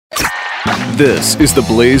This is the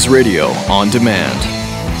Blaze Radio on demand.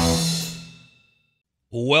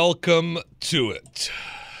 Welcome to it.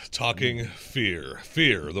 Talking Fear.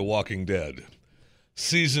 Fear, The Walking Dead.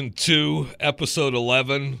 Season 2, Episode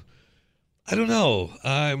 11. I don't know.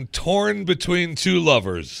 I'm torn between two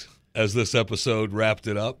lovers as this episode wrapped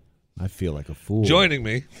it up. I feel like a fool. Joining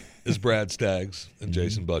me is Brad Staggs and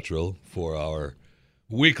Jason Buttrill for our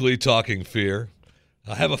weekly Talking Fear.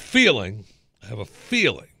 I have a feeling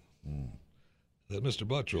that Mr.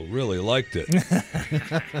 Buttrill really liked it.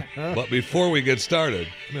 But before we get started,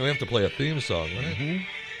 we have to play a theme song, right? Mm-hmm.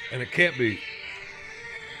 And it can't be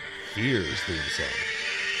Fear's theme song.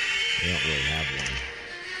 We don't really have one.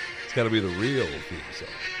 It's got to be the real theme song.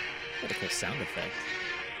 What a cool sound effect.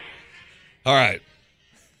 All right.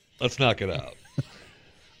 Let's knock it out.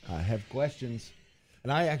 I have questions.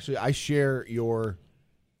 And I share your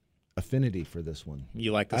affinity for this one.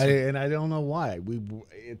 You like this one? And I don't know why.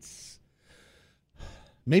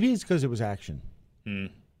 Maybe it's because it was action.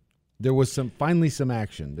 There was finally some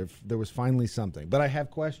action. There was finally something. But I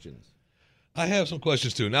have questions. I have some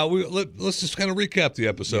questions, too. Now, let's just kind of recap the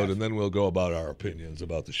episode, and then we'll go about our opinions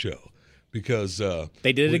about the show. Because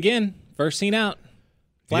they did it again. First scene out.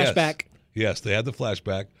 Flashback. Yes, they had the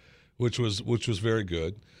flashback, which was very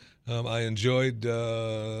good. I kind of enjoyed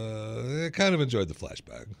the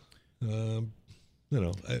flashback.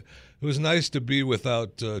 It was nice to be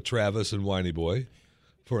without Travis and Whiny Boy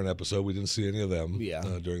for an episode. We didn't see any of them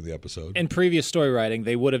during the episode. In previous story writing,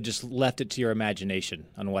 they would have just left it to your imagination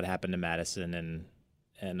on what happened to Madison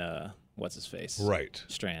and what's his face? Right.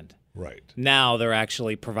 Strand. Right. Now they're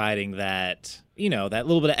actually providing that, that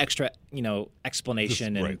little bit of extra,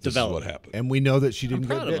 explanation and development. This is what happened. And we know that she didn't I'm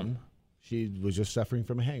proud get of bitten. She was just suffering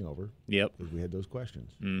from a hangover. Yep. Because we had those questions.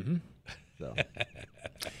 Mm-hmm. So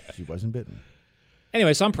she wasn't bitten.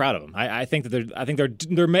 Anyway, so I'm proud of them. I think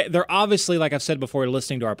that they're obviously, like I've said before,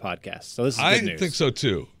 listening to our podcast. So this is good news. I think so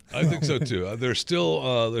too. They're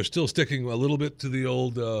still sticking a little bit to the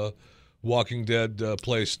old Walking Dead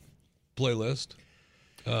playlist.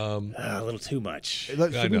 A little too much.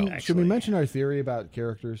 Should we mention our theory about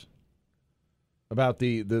characters? About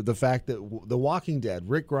the fact that The Walking Dead,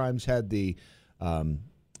 Rick Grimes had the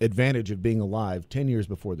advantage of being alive 10 years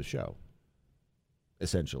before the show.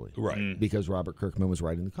 Essentially. Right. Because Robert Kirkman was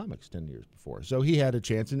writing the comics 10 years before. So he had a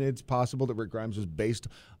chance, and it's possible that Rick Grimes was based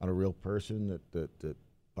on a real person that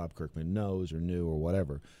Bob Kirkman knows or knew or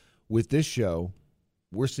whatever. With this show,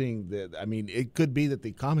 we're seeing that, it could be that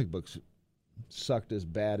the comic books sucked as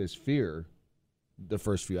bad as Fear the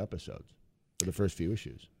first few episodes, or the first few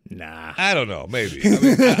issues. Nah. I don't know. Maybe.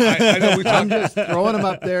 I know we I'm just throwing them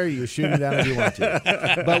up there. You shoot them down if you want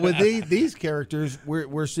to. But with these characters,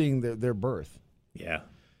 we're seeing their birth. Yeah,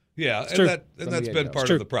 It's and true. that's been part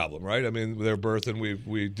of the problem, right? Their birth, and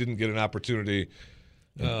we didn't get an opportunity.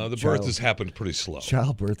 The birth has happened pretty slow.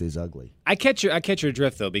 Childbirth is ugly. I catch your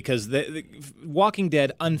drift though, because the Walking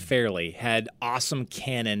Dead unfairly had awesome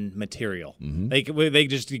canon material. Mm-hmm. They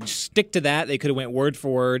just stick to that. They could have went word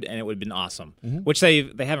for word, and it would have been awesome. Mm-hmm. Which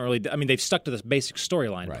they haven't really. They've stuck to this basic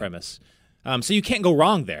storyline premise. So you can't go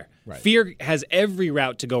wrong there. Right. Fear has every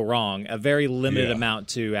route to go wrong, a very limited amount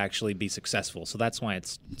to actually be successful. So that's why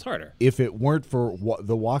it's harder. If it weren't for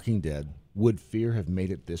The Walking Dead, would Fear have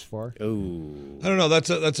made it this far? Oh, I don't know.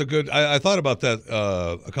 That's a good. I thought about that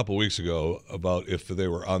a couple weeks ago about if they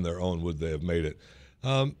were on their own, would they have made it?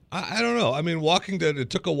 I don't know. Walking Dead.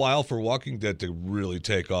 It took a while for Walking Dead to really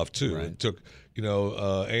take off too. Right. It took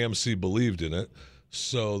AMC believed in it,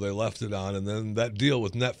 so they left it on, and then that deal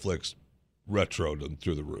with Netflix retroed them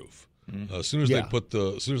through the roof. As soon as they put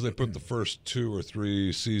the first 2 or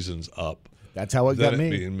 3 seasons up, that's how it got me.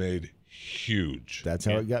 Being made huge. That's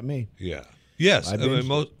how it got me. Yeah. Yes.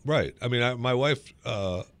 Right. My wife.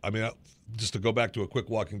 Just to go back to a quick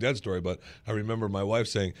Walking Dead story, but I remember my wife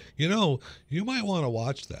saying, you might want to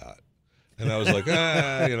watch that. And I was like,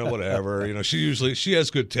 whatever. She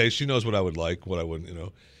has good taste. She knows what I would like, what I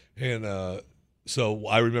wouldn't. And so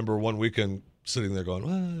I remember one weekend sitting there going,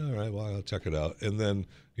 well, all right, well, I'll check it out. And then,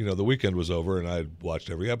 the weekend was over, and I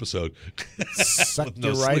watched every episode. Sucked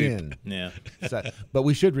you right sleep. in. yeah. But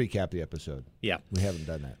we should recap the episode. Yeah. We haven't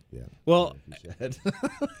done that yet. Well,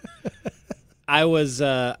 I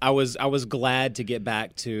was glad to get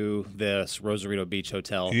back to this Rosarito Beach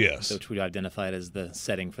Hotel, which we identified as the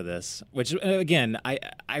setting for this. Which again, I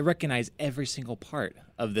recognize every single part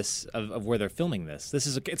of this of where they're filming this.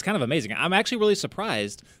 It's kind of amazing. I'm actually really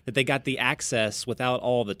surprised that they got the access without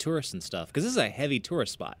all the tourists and stuff, because this is a heavy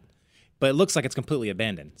tourist spot. but it looks like it's completely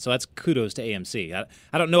abandoned. So that's kudos to AMC.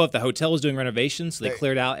 I don't know if the hotel was doing renovations, so they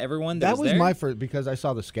cleared out everyone that was there. My first, because I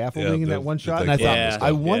saw the scaffolding in that one shot, and I thought,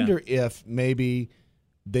 I wonder if maybe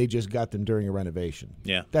they just got them during a renovation.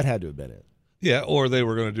 Yeah. That had to have been it. Yeah, or they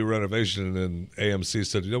were going to do renovation, and AMC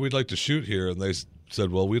said, we'd like to shoot here, and they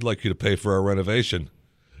said, well, we'd like you to pay for our renovation.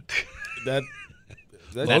 That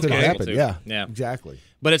That's could happen. too. Yeah, exactly.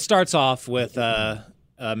 But it starts off with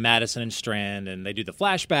Madison and Strand, and they do the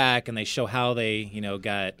flashback, and they show how they,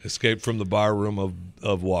 got escaped from the bar room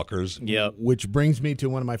of walkers. Yep. Which brings me to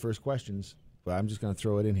one of my first questions. But I'm just going to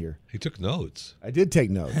throw it in here. He took notes. I did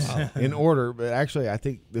take notes in order, but actually, I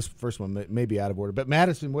think this first one may be out of order. But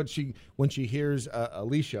Madison, when she hears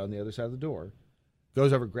Alicia on the other side of the door,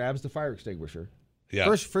 goes over, grabs the fire extinguisher.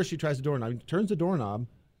 Yeah. First she tries the doorknob, turns the doorknob,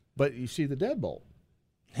 but you see the deadbolt.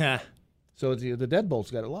 So the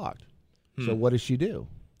deadbolt's got it locked. So what does she do?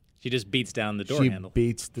 She just beats down the door handle. She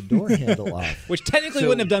beats the door handle off. Which technically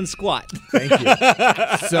wouldn't have done squat. Thank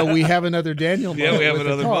you. So we have another Daniel moment. Yeah, we have with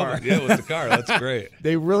another the car. moment. Yeah, with the car. That's great.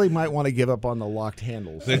 They really might want to give up on the locked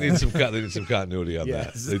handles. They need some continuity on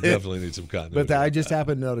that. They definitely need some continuity. But I just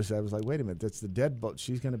happened to notice. I was like, wait a minute, that's the deadbolt.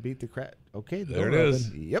 She's going to beat the crap. Okay, there it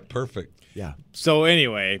is. Yep. Perfect. Yeah. So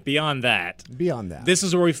anyway, beyond that, this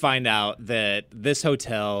is where we find out that this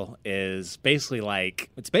hotel is basically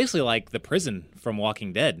like the prison from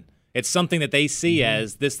Walking Dead. It's something that they see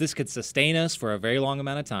as this could sustain us for a very long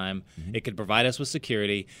amount of time. It could provide us with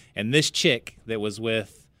security. And this chick that was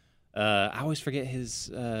with, I always forget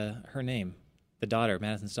her name, the daughter,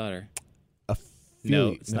 Madison's daughter.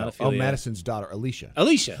 No, it's not Ophelia. Oh, Madison's daughter, Alicia.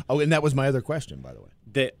 Oh, and that was my other question, by the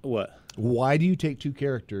way. What? Why do you take two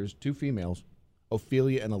females,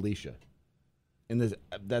 Ophelia and Alicia? And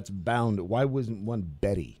that's bound. Why wasn't one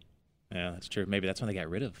Betty? Yeah, that's true. Maybe that's when they got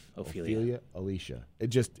rid of Ophelia. Alicia. It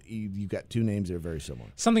just you got two names that are very similar.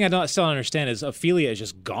 Something I still don't understand is Ophelia is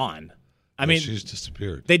just gone. I mean, she's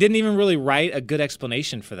disappeared. They didn't even really write a good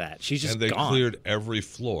explanation for that. She's just gone. And they cleared every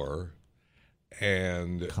floor,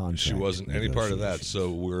 and she wasn't any part of that.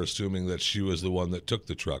 So we're assuming that she was the one that took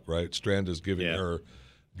the truck, right? Strand is giving her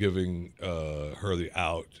the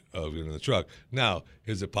out of getting the truck. Now,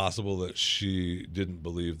 is it possible that she didn't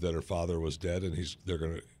believe that her father was dead, and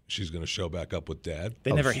she's going to show back up with Dad?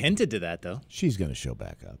 They never hinted to that, though. She's going to show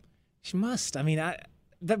back up. She must. I mean,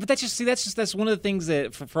 but that's one of the things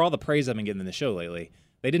that for all the praise I've been getting in the show lately,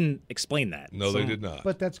 they didn't explain that. No, they did not.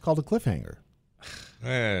 But that's called a cliffhanger.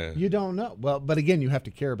 You don't know. Well, but again, you have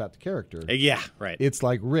to care about the character. Yeah, right. It's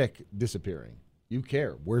like Rick disappearing. You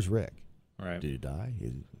care. Where's Rick? Right. Did he die?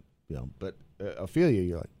 But Ophelia,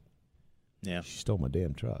 you're like, yeah, she stole my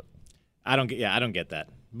damn truck. I don't get that.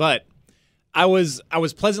 But I was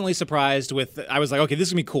pleasantly surprised with. I was like, okay, this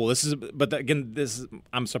is gonna be cool.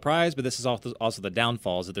 I'm surprised, but this is also the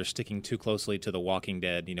downfalls that they're sticking too closely to the Walking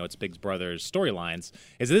Dead. It's Big Brother's storylines.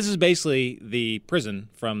 This is basically the prison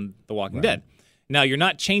from the Walking Dead. Now you're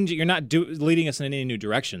not changing. You're not leading us in any new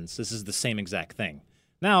directions. This is the same exact thing.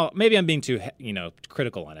 Now maybe I'm being too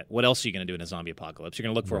critical on it. What else are you gonna do in a zombie apocalypse? You're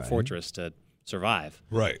gonna look for a fortress to survive.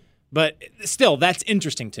 Right. But still, that's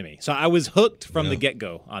interesting to me. So I was hooked from the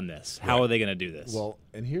get-go on this. How are they going to do this? Well,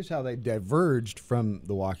 and here's how they diverged from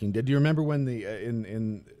The Walking Dead. Do you remember when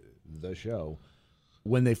in the show,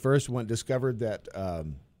 when they first discovered that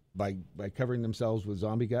by covering themselves with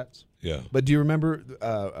zombie guts? Yeah. But do you remember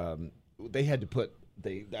they had to put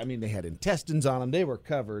they had intestines on them. They were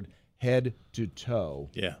covered head to toe.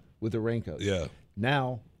 Yeah. With the raincoats. Yeah.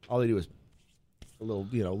 Now all they do is a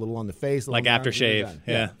little on the face, like aftershave.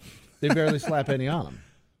 Yeah. They barely slap any on them.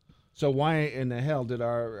 So why in the hell did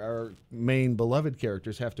our main beloved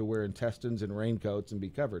characters have to wear intestines and raincoats and be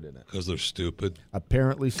covered in it? Because they're stupid.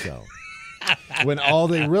 Apparently so. When all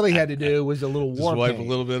they really had to do was a little war wipe paint. A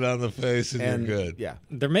little bit on the face and you're good. Yeah.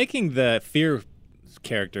 They're making the fear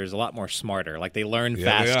characters a lot more smarter. Like they learn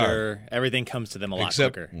faster. Everything comes to them a lot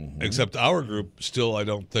quicker. Except our group still, I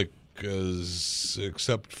don't think,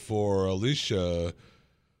 except for Alicia,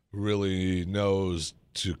 really knows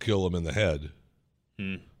to kill him in the head,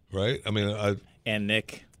 right? I mean, and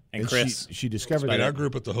Nick and Chris. She discovered that. that Our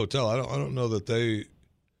group at the hotel. I don't know that they.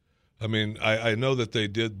 I mean, I know that they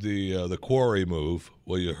did the quarry move.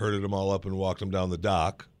 Well, you herded them all up and walked them down the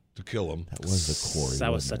dock to kill them. That was the quarry.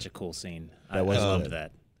 That was such a cool scene. I was loved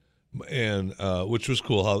that. And which was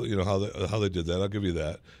cool. How they did that. I'll give you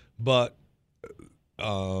that. But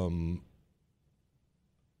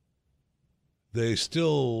they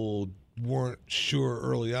still weren't sure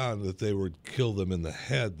early on that they would kill them in the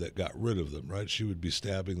head that got rid of them, right? She would be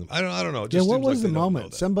stabbing them. I don't know. It just what was like the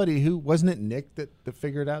moment? Somebody who, wasn't it Nick that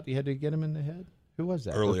figured out you had to get him in the head? Who was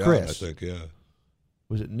that? Early Chris. on, I think, yeah.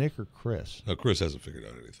 Was it Nick or Chris? No, Chris hasn't figured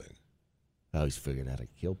out anything. Oh, he's figured out how to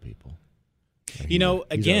kill people.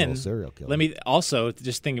 Again, serial killer. let me also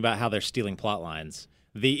just think about how they're stealing plot lines.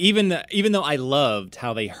 Even though I loved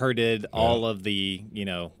how they herded all of the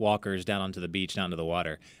walkers down onto the beach, down to the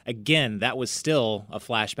water. Again, that was still a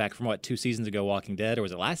flashback from 2 seasons ago, Walking Dead, or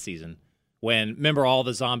was it last season? When remember all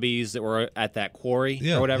the zombies that were at that quarry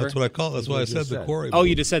or whatever? That's what I call it. That's why I said the quarry. Oh,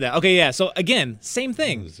 you just said that. Okay, yeah. So again, same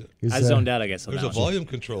thing. I zoned out, I guess. There's a volume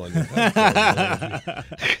control on your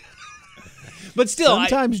But still,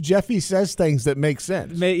 sometimes Jeffy says things that make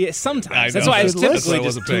sense. Sometimes. That's why I typically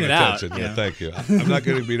just tune it out. Yeah, thank you. I'm not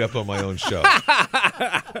getting beat up on my own show.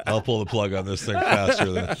 I'll pull the plug on this thing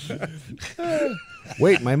faster than.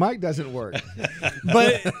 Wait, my mic doesn't work.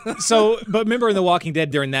 But remember in The Walking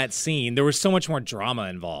Dead during that scene, there was so much more drama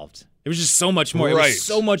involved. It was just so much more. Right. It was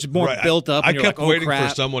so much more built up. I kept waiting for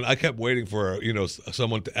someone. I kept waiting for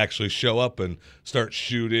someone to actually show up and start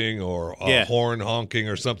shooting or horn honking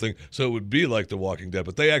or something, so it would be like The Walking Dead.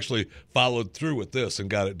 But they actually followed through with this and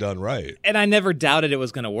got it done right. And I never doubted it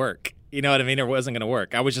was going to work. You know what I mean? It wasn't going to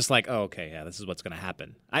work. I was just like, oh, okay, yeah, this is what's going to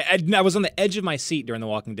happen. I was on the edge of my seat during The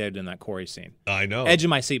Walking Dead in that quarry scene. I know. Edge of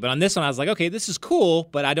my seat. But on this one, I was like, okay, this is cool,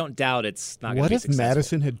 but I don't doubt it's not going to be successful. What if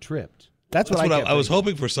Madison had tripped? That's what I was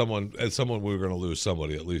hoping for someone we were going to lose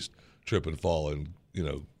somebody, at least trip and fall and,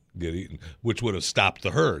 get eaten, which would have stopped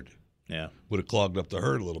the herd. Yeah. Would have clogged up the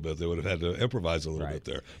herd a little bit. They would have had to improvise a little bit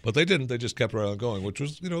there. But they didn't. They just kept right on going, which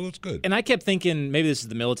was, that's good. And I kept thinking, maybe this is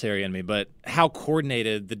the military in me, but how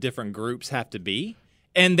coordinated the different groups have to be.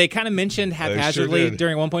 And they kind of mentioned haphazardly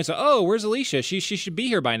during one point, where's Alicia? She should be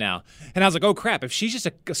here by now. And I was like, oh, crap. If she's just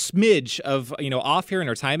a smidge of, off here in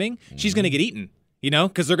her timing, she's going to get eaten.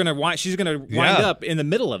 Because she's gonna wind up in the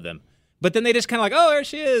middle of them. But then they just kind of like, oh, there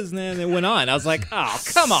she is, and then it went on. I was like, oh,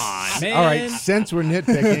 come on, man. All right, since we're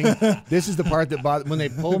nitpicking, this is the part that bothers. When they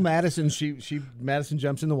pull Madison, Madison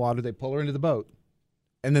jumps in the water. They pull her into the boat,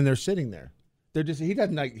 and then they're sitting there. He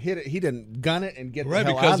doesn't hit it. He didn't gun it and get the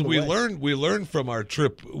hell out of the way. we learned from our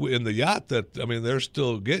trip in the yacht that they're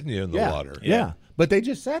still getting you in the water. Yeah, but they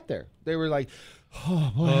just sat there. They were like.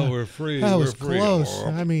 Oh, boy. We're free. That was free. close.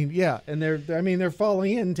 I mean, yeah, and they're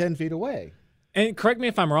falling in 10 feet away. And correct me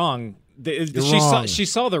if I'm wrong. She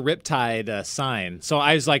saw the riptide sign, so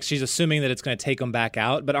I was like, she's assuming that it's going to take them back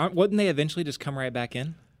out. But wouldn't they eventually just come right back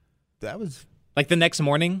in? That was like the next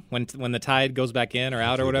morning when the tide goes back in or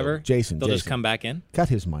out or whatever. Jason, just come back in. Cut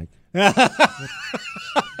his mic.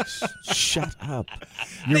 Shut up.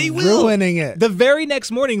 They You're will. ruining it. The very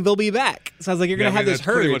next morning, they'll be back. Sounds like you're going to have this that's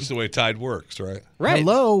herd. pretty much the way tide works, right? Right.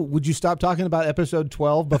 Hello, would you stop talking about episode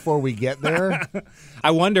 12 before we get there?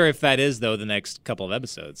 I wonder if that is, though, the next couple of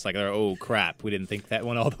episodes. Like, oh, crap, we didn't think that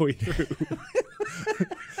one all the way through.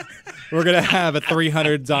 We're going to have a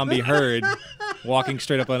 300 zombie herd walking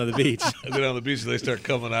straight up onto the beach. And then on the beach, they start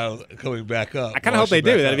coming back up. I kind of hope they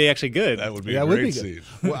do. That'd be actually good. That would be a great scene.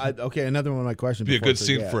 Well, okay, another one of my questions. It'd be a good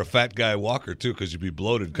scene for a fat guy walker, too, because you'd be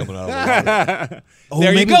bloated coming out of the water.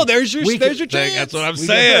 There you go. There's your chance. That's what I'm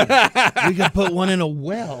saying. We could put one in a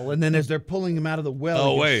well, and then as they're pulling him out of the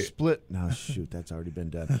well, split. No, shoot, that's already been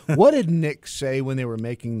done. What did Nick say when they were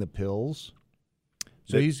making the pills?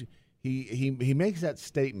 So he makes that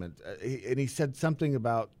statement, and he said something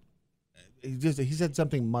about he said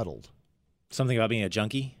something muddled. Something about being a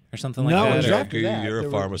junkie or something like that? No, junkie, you're a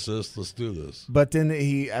pharmacist. Let's do this. But then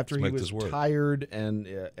after he was tired,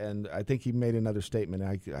 and I think he made another statement.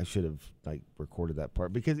 I should have recorded that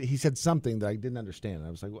part because he said something that I didn't understand. I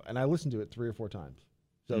was like, and I listened to it 3 or 4 times.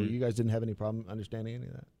 So you guys didn't have any problem understanding any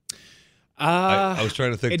of that? I was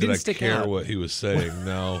trying to think, did I care what he was saying?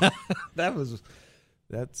 No.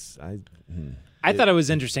 I thought it was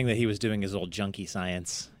interesting that he was doing his old junkie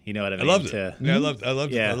science. You know what I mean? I loved it. I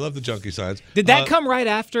loved the junkie science. Did that come right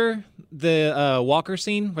after the Walker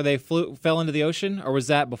scene where they fell into the ocean, or was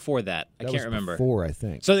that before that? I can't remember. Before, I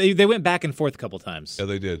think. So they went back and forth a couple times. Yeah,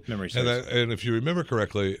 they did. Memory serves. And if you remember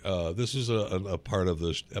correctly, this is a part of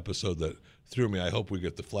this episode that threw me. I hope we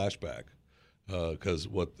get the flashback. Because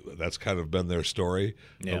that's kind of been their story.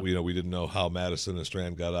 Yeah. We didn't know how Madison and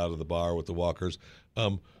Strand got out of the bar with the walkers.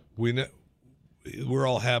 We're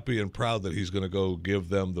all happy and proud that he's going to go give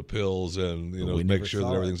them the pills and make sure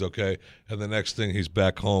that everything's okay. And the next thing, he's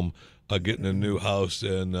back home, getting a new house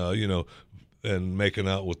and and making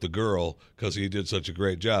out with the girl because he did such a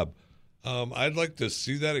great job. I'd like to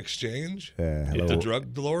see that exchange with the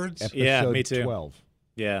drug lords. Episode me too. 12.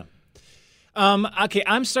 Yeah. Okay,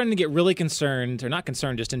 I'm starting to get really concerned, or not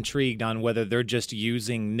concerned, just intrigued on whether they're just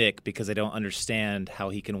using Nick because they don't understand how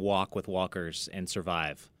he can walk with walkers and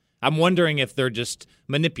survive. I'm wondering if they're just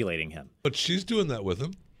manipulating him. But she's doing that with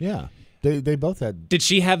him. Yeah. They both had. Did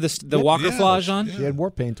she have the Walker flage on? Yeah. She had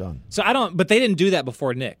war paint on. So I don't. But they didn't do that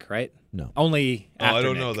before Nick, right? No. Only after I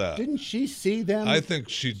don't Nick. know that. Didn't she see them? I think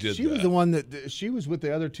she did. She was the one that she was with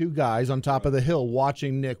the other two guys on top of the hill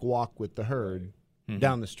watching Nick walk with the herd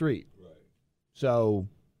down the street. Right. So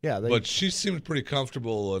yeah, but she seemed pretty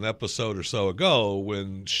comfortable an episode or so ago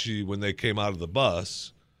when they came out of the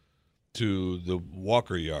bus to the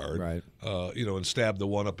Walker yard, right? And stabbed the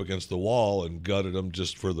one up against the wall and gutted him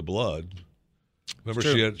just for the blood. Remember,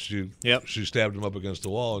 she stabbed him up against the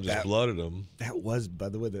wall and just blooded him. That was, by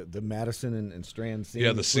the way, the Madison and Strand scene.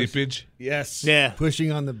 Yeah, the seepage. Yes. Yeah.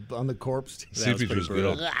 Pushing on the corpse. Seepage was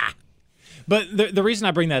good. But the reason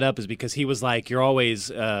I bring that up is because he was like, "You're always,"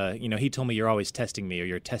 he told me, "You're always testing me, or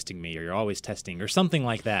you're testing me, or you're always testing," or something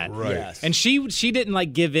like that. Right. Yes. And she didn't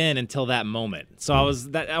like give in until that moment. So I was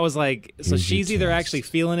like, so Here's she's your either test. actually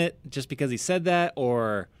feeling it just because he said that,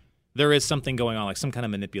 or there is something going on, like some kind of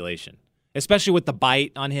manipulation, especially with the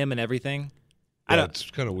bite on him and everything. It's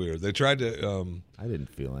kind of weird. They tried to. I didn't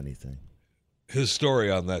feel anything. His story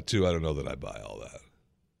on that too. I don't know that I buy all that.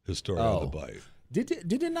 His story on the bite.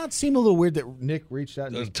 Did it not seem a little weird that Nick reached out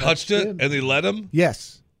and just Touched it him? and they let him?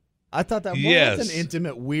 Yes. I thought that's Yes. an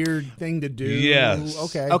intimate, weird thing to do. Yes.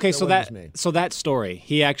 Okay. So that story,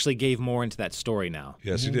 he actually gave more into that story now.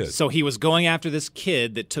 Yes, he did. So he was going after this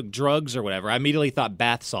kid that took drugs or whatever. I immediately thought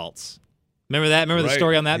bath salts. Remember that? Remember the Right.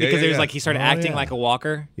 story on that? Yeah, Because yeah, it was yeah. like he started Oh, acting yeah. like a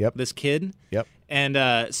walker. Yep. This kid. Yep.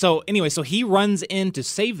 And so he runs in to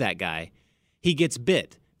save that guy. He gets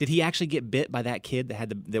bit. Did he actually get bit by that kid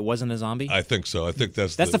that wasn't a zombie? I think so. I think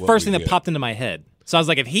that's the what first we thing that get. popped into my head. So I was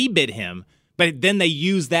like, if he bit him, but then they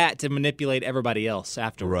use that to manipulate everybody else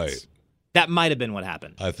afterwards. Right. That might have been what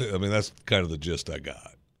happened. I mean, that's kind of the gist I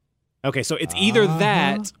got. Okay, so it's either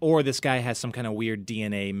that or this guy has some kind of weird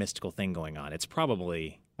DNA mystical thing going on. It's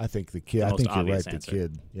probably. I think the kid. The I most think you're right. obvious The answer.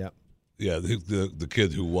 kid. Yep. Yeah, the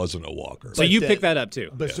kid who wasn't a walker. So you picked that up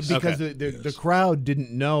too. But Yes. because Okay. the crowd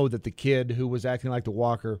didn't know that the kid who was acting like the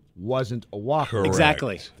walker wasn't a walker. Correct.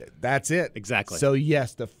 Exactly. That's it. Exactly. So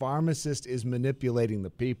yes, the pharmacist is manipulating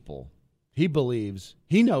the people. He knows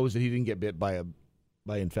that he didn't get bit by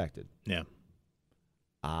infected. Yeah.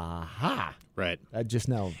 Aha. Right. I just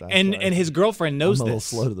now. And his girlfriend knows I'm a little this.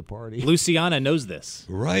 slow to the party. Luciana knows this.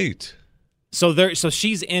 Right. So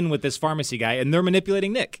she's in with this pharmacy guy, and they're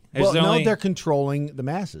manipulating Nick. Well, no, they're controlling the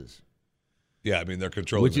masses, Yeah, I mean, they're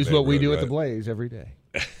controlling which the is what we do neighborhood, at the right? Blaze every day.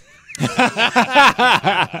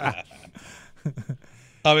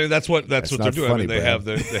 I mean, that's what That's they're not doing. funny, I mean, they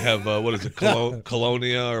Brad. have what is it,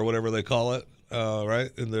 Colonia or whatever they call it,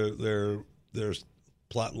 right? In their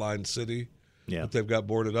plotline city Yeah. that they've got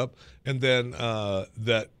boarded up, and then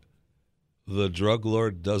that the drug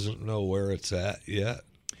lord doesn't know where it's at yet.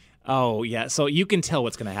 Oh, yeah. So you can tell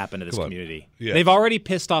what's going to happen to this Come on. community. Yes. They've already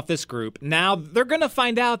pissed off this group. Now they're going to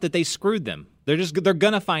find out that they screwed them. They're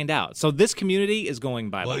going to find out. So this community is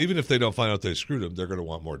going bye-bye. Well, even if they don't find out they screwed him, they're going to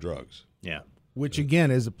want more drugs. Yeah. Which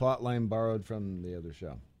again is a plot line borrowed from the other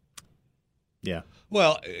show. Yeah.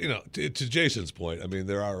 Well, to Jason's point, I mean,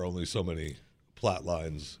 there are only so many plot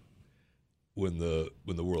lines when the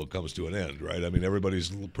world comes to an end, right? I mean,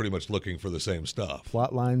 everybody's pretty much looking for the same stuff.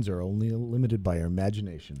 Plot lines are only limited by our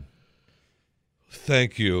imagination.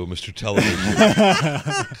 Thank you, Mr.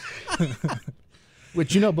 Television.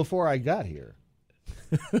 Which before I got here.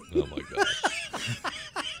 Oh my gosh.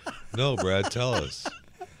 No, Brad, tell us.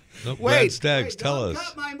 No, Brad Staggs, tell us.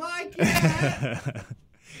 Cut my mic yet.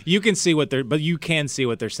 You can see what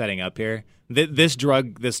they're setting up here. This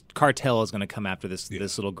cartel is going to come after this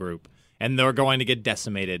little group, and they're going to get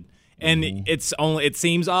decimated. And it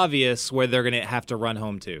seems obvious where they're going to have to run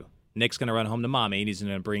home to. Nick's going to run home to mommy, and he's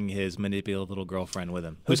going to bring his manipulative little girlfriend with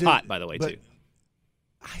him, who's hot, by the way, too.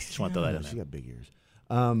 I just want to throw that in She there. got big ears.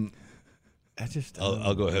 I'll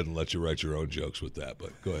go ahead and let you write your own jokes with that,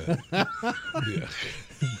 but go ahead. Yeah.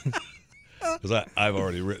 Because I've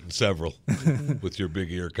already written several with your big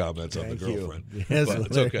ear comments on the Thank you. girlfriend. Yes, but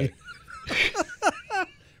it's Larry. okay.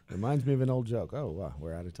 Reminds me of an old joke. Oh, wow,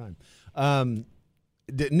 we're out of time.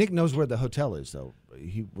 Nick knows where the hotel is, though.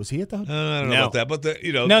 Was he at the hotel? I don't know No. about that, but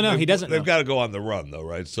No, he doesn't They've know. got to go on the run, though,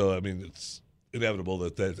 right? So I mean, it's inevitable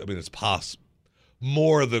it's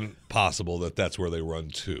more than possible that that's where they run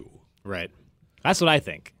to. Right. That's what I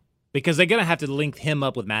think. Because they're going to have to link him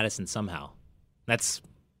up with Madison somehow. That's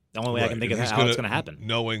the only way I can think of And he's how it's going to happen.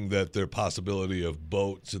 Knowing that there possibility of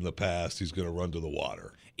boats in the past, he's going to run to the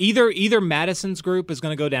water. Either Madison's group is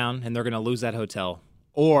going to go down and they're going to lose that hotel,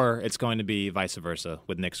 or it's going to be vice versa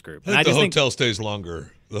with Nick's group. I think the hotel stays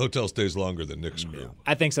longer. The hotel stays longer than Nick's group.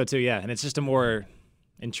 I think so too, yeah. And it's just a more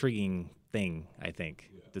intriguing thing, I think.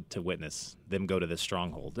 to witness them go to this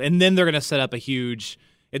stronghold. And then they're going to set up a huge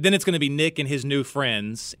 – then it's going to be Nick and his new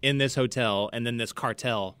friends in this hotel, and then this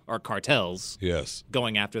cartel or cartels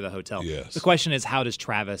going after the hotel. Yes. The question is, how does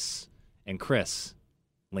Travis and Chris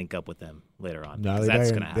link up with them later on? No,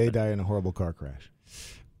 they die in a horrible car crash.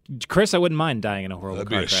 Chris, I wouldn't mind dying in a horrible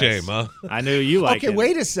car crash. That'd be a shame, huh? I knew you liked it. Okay,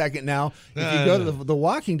 wait a second now. If you go to the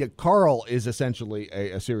Walking Dead, Carl is essentially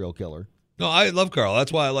a serial killer. No, I love Carl.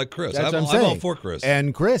 That's why I like Chris. That's I'm all for Chris.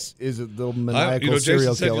 And Chris is the maniacal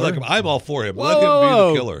serial Jason killer. Said you like him. I'm all for him. Whoa, Let him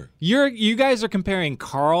be the killer. You guys are comparing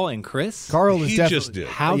Carl and Chris? Carl is He definitely. just did.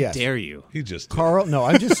 How dare you? He just did. Carl, no,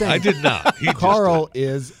 I'm just saying. I did not. He Carl just did.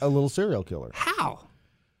 is a little serial killer. How?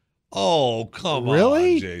 Oh, come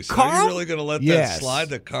Really? on, Jason. Carl? Are you really going to let Yes. that slide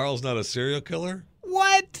that Carl's not a serial killer?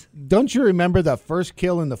 What? Don't you remember the first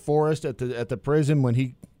kill in the forest at the prison when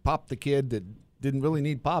he popped the kid that didn't really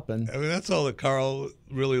need popping? I mean, that's all that Carl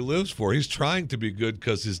really lives for. He's trying to be good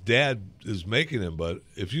because his dad is making him, but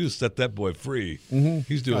if you set that boy free,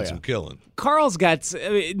 he's doing some killing. Carl's got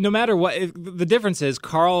no matter what. The difference is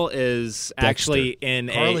Carl is actually in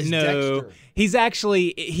Carl a is no. Dexter. He's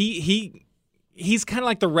actually he's kind of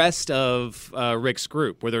like the rest of Rick's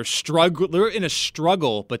group, where they're in a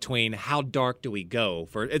struggle between how dark do we go.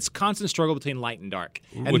 It's constant struggle between light and dark,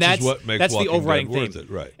 and Which that's is what makes that's the Walking overriding Dead theme. worth it,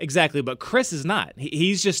 right? Exactly, but Chris is not.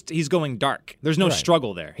 He's going dark. There's no Right.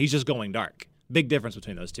 struggle there. He's just going dark. Big difference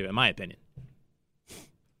between those two, in my opinion.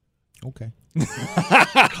 Okay.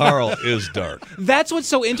 Carl is dark. That's what's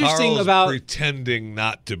so interesting Carl's about. pretending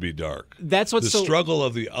not to be dark. That's what's the so struggle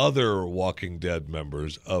of the other Walking Dead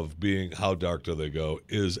members of being how dark do they go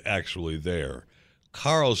is actually there.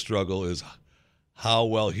 Carl's struggle is how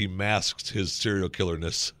well he masks his serial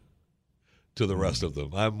killerness to the rest of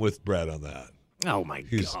them. I'm with Brad on that. Oh my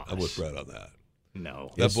gosh! I'm with Brad on that.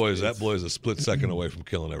 No, That boy is a split second away from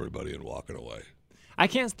killing everybody and walking away. I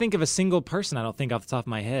can't think of a single person, I don't think off the top of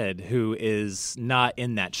my head, who is not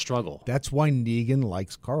in that struggle. That's why Negan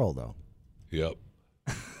likes Carl, though. Yep.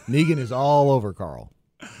 Negan is all over Carl.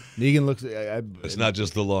 Negan looks. It's not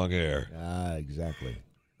just the long hair. Exactly.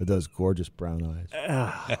 With those gorgeous brown eyes.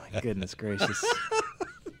 Oh, my goodness gracious.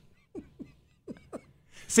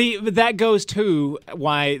 See, but that goes to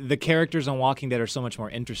why the characters on Walking Dead are so much more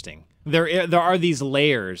interesting. There are these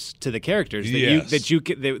layers to the characters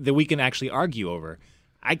that we can actually argue over.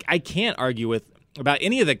 I can't argue about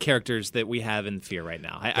any of the characters that we have in Fear right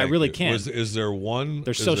now. I really can't. Is there one?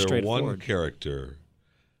 They're so straightforward. straightforward.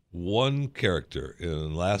 One character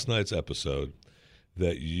in last night's episode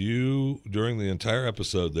that you, during the entire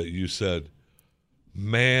episode, that you said,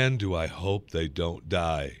 "Man, do I hope they don't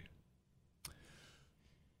die."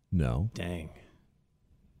 No. Dang.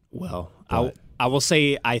 Well, But- I will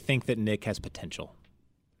say I think that Nick has potential.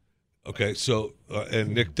 Okay, so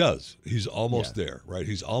and Nick does. He's almost there, right?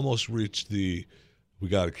 He's almost reached we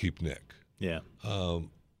got to keep Nick. Yeah.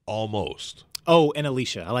 Almost. Oh, and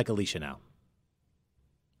Alicia. I like Alicia now.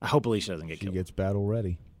 I hope Alicia doesn't get She killed. gets battle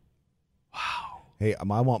ready. Wow. Hey, I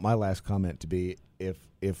want my last comment to be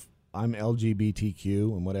if I'm LGBTQ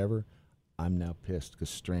and whatever, I'm now pissed because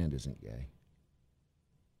Strand isn't gay.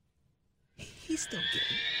 He's still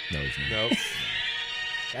gay. No, he's not. No.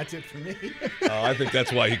 That's it for me. I think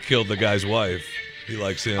that's why he killed the guy's wife. He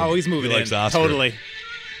likes him. Oh, he's moving he likes in. Oscar. Totally.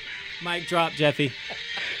 Mic drop, Jeffy.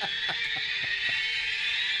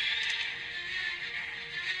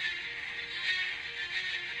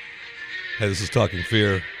 Hey, this is Talking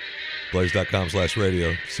Fear.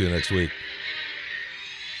 Blaze.com/radio. See you next week.